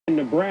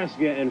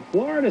Nebraska, and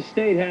Florida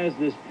State has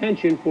this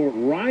penchant for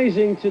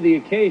rising to the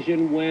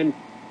occasion when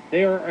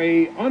they are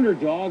a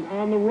underdog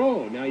on the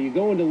road. Now, you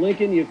go into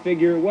Lincoln, you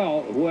figure,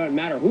 well, it doesn't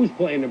matter who's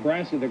playing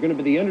Nebraska, they're going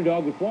to be the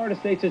underdog. But Florida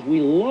State says,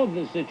 we love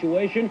this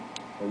situation.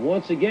 And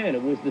once again,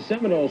 it was the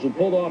Seminoles who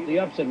pulled off the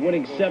upset,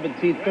 winning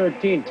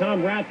 17-13.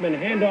 Tom Rathman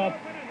handoff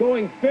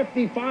going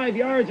 55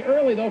 yards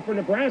early, though, for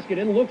Nebraska. It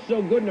didn't look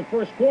so good in the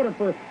first quarter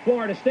for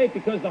Florida State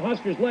because the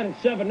Huskers led it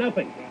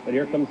 7-0. But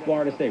here comes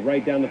Florida State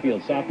right down the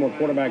field. Sophomore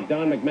quarterback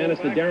Don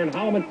McManus to Darren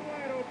Holloman.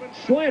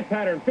 Slant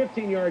pattern,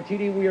 15-yard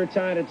TD. We are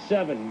tied at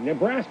 7.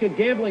 Nebraska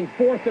gambling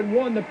 4th and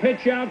 1. The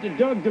pitch out to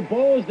Doug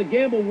DeBoer as the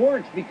gamble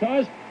works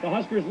because the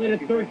Huskers lead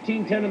at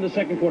 13-10 in the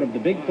second quarter. The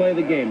big play of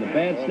the game. The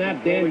bad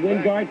snap, Dan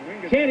Wingard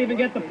can't even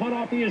get the punt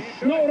off. He is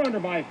snowed under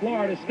by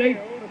Florida State.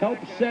 Help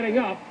setting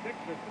up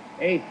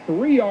a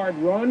 3-yard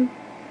run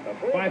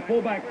by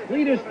fullback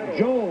Cletus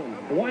Jones.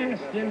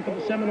 Blast in for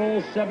the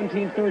Seminoles,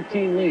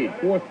 17-13 lead.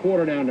 Fourth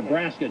quarter now,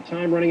 Nebraska.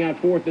 Time running out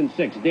 4th and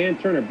 6. Dan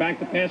Turner back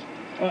to pass.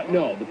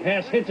 No, the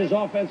pass hits his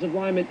offensive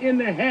lineman in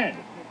the head.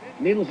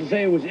 Needless to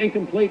say, it was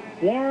incomplete.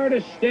 Florida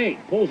State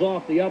pulls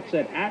off the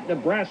upset at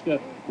Nebraska,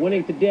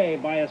 winning today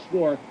by a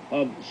score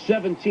of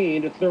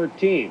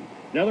 17-13.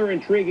 Another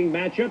intriguing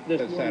matchup this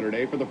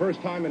Saturday. For the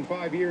first time in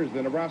 5 years,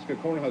 the Nebraska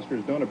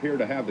Cornhuskers don't appear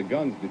to have the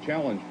guns to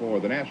challenge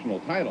for the national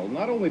title.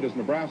 Not only does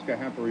Nebraska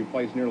have to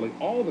replace nearly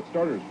all the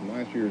starters from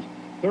last year's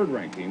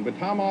third-ranked team, but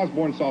Tom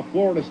Osborne saw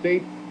Florida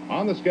State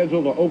on the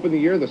schedule to open the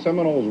year. The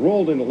Seminoles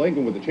rolled into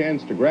Lincoln with a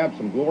chance to grab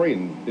some glory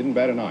and didn't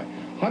bat an eye.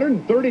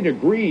 130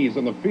 degrees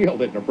on the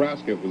field at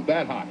Nebraska. It was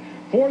that hot.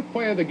 Fourth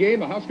play of the game,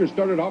 the Huskers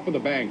started off with a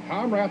bang.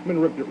 Tom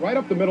Rathman ripped it right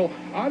up the middle,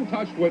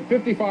 untouched, went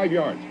 55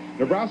 yards.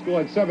 Nebraska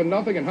led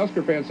 7-0, and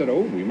Husker fans said,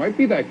 oh, we might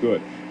be that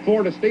good.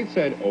 Florida State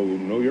said, oh,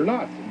 no, you're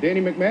not. Danny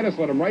McManus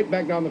led him right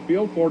back down the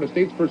field. Florida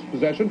State's first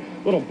possession.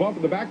 Little bump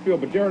in the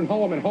backfield, but Darren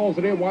Holloman hauls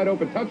it in, wide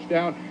open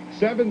touchdown.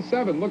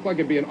 7-7. Looked like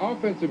it'd be an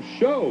offensive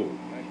show.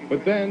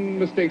 But then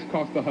mistakes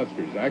cost the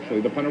Huskers. Actually,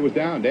 the punter was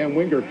down. Dan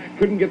Wingard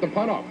couldn't get the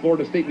punt off.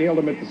 Florida State nailed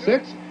him at the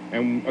 6,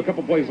 and a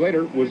couple plays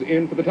later was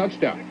in for the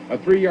touchdown. A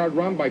 3-yard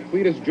run by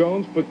Cletus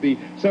Jones put the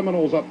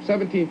Seminoles up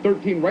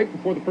 17-13 right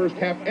before the first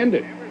half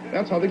ended.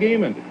 That's how the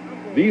game ended.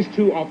 These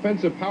two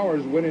offensive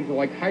powers went into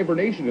like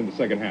hibernation in the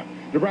second half.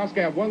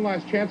 Nebraska had one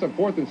last chance on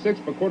 4th and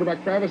 6, but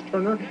quarterback Travis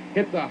Turner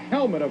hit the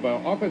helmet of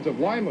an offensive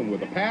lineman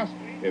with a pass.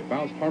 It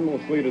bounced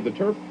harmlessly to the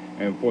turf,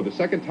 and for the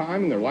second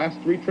time in their last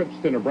 3 trips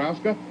to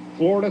Nebraska,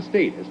 Florida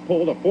State has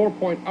pulled a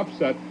 4-point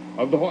upset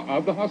of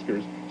the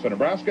Huskers. So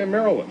Nebraska and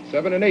Maryland,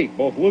 7 and 8,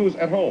 both lose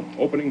at home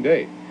opening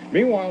day.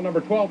 Meanwhile,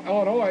 number 12,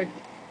 Illinois.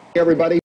 Everybody.